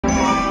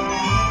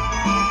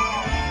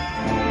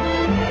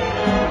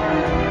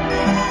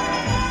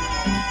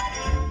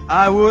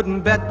I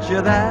wouldn't bet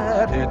you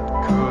that it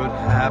could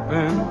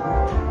happen,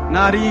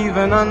 not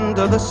even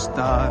under the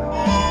stars.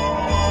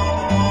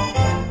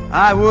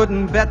 I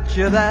wouldn't bet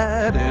you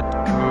that it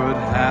could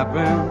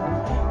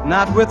happen,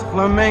 not with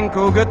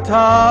flamenco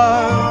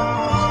guitars.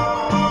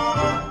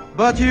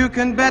 But you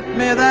can bet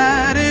me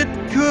that it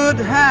could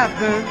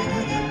happen.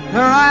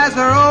 Her eyes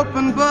are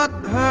open, but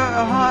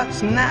her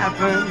heart's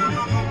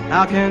napping.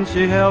 How can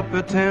she help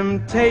her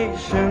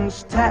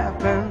temptations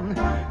tapping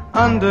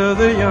under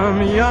the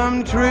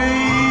yum-yum tree?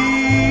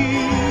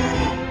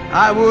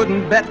 I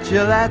wouldn't bet you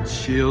that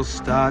she'll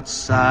start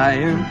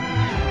sighing,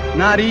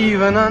 not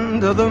even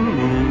under the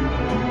moon.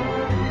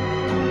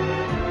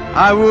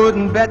 I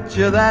wouldn't bet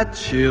you that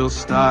she'll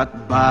start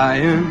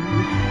buying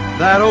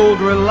that old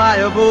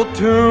reliable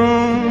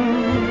tune.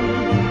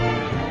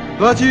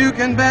 But you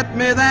can bet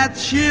me that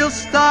she'll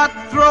start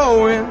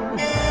throwing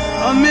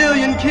a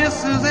million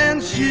kisses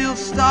and she'll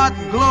start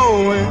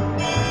glowing.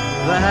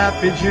 The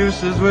happy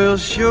juices will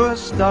sure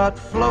start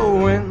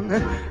flowing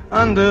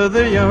under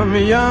the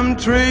yum-yum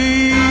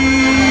tree.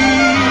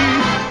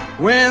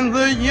 When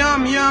the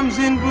yum-yum's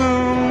in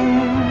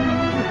bloom,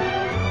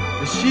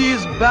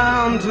 she's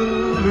bound to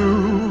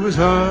lose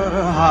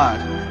her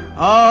heart.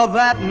 All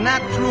that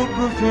natural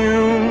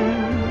perfume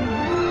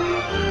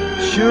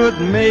should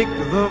make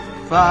the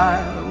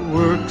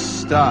fireworks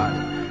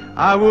start.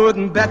 I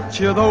wouldn't bet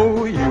you,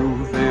 though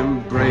you've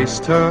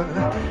embraced her,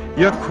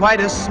 you're quite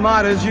as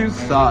smart as you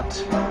thought.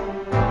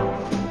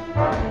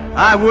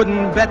 I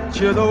wouldn't bet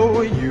you,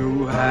 though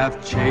you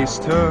have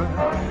chased her,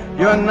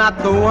 you're not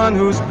the one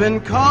who's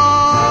been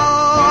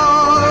caught.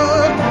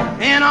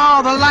 And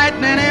all the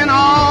lightning and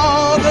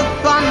all the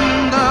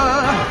thunder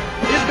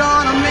is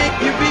gonna make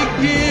you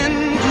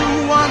begin to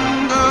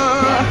wonder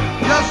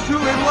just who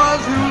it was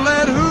who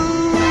led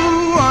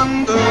who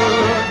under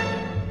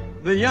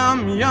the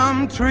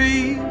yum-yum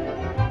tree.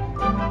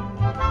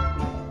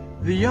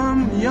 The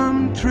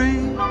yum-yum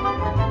tree.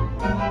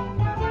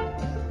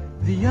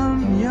 The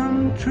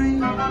yum-yum tree.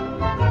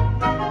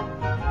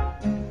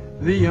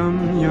 The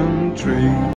yum-yum tree.